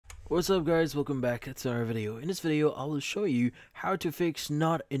What's up guys, welcome back to another video. In this video I will show you how to fix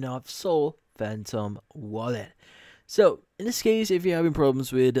not enough Sol Phantom wallet. So in this case, if you're having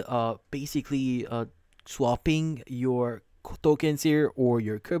problems with basically swapping your tokens here or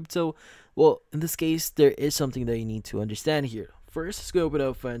your crypto, well, in this case there is something that you need to understand here. First, let's go open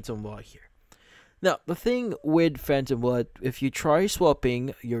up Phantom wallet here. Now, the thing with Phantom Wallet, if you try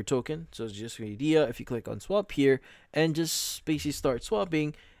swapping your token, so it's just an idea, if you click on swap here and just basically start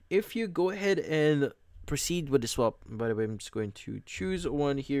swapping, if you go ahead and proceed with the swap, by the way, I'm just going to choose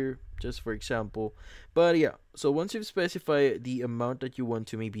one here, just for example. But yeah, so once you've specified the amount that you want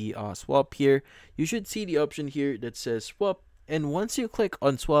to maybe swap here, you should see the option here that says swap. And once you click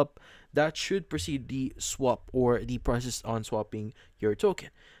on swap, that should proceed the swap or the process on swapping your token.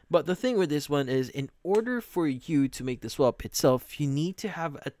 But the thing with this one is, in order for you to make the swap itself, you need to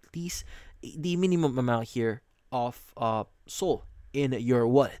have at least the minimum amount here of Sol in your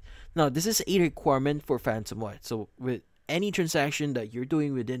wallet. Now, this is a requirement for Phantom Wallet. So with any transaction that you're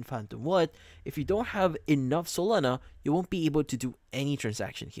doing within Phantom Wallet, if you don't have enough Solana, you won't be able to do any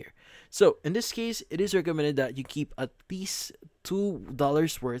transaction here. So in this case, it is recommended that you keep at least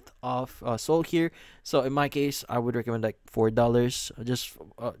 $2 worth of Sol here. So in my case, I would recommend like $4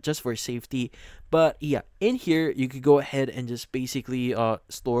 just for safety. But yeah, in here you could go ahead and just basically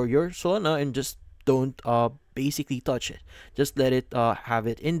store your Solana and just don't basically touch it. Just let it have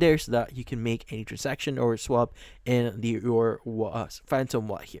it in there so that you can make any transaction or swap in your Phantom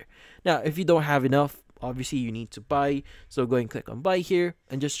wallet here. Now, if you don't have enough, obviously you need to buy. So go and click on buy here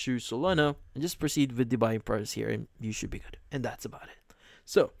and just choose Solana and just proceed with the buying process here, and you should be good. And that's about it.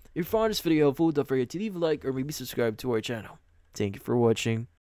 So if you found this video helpful, don't forget to leave a like or maybe subscribe to our channel. Thank you for watching.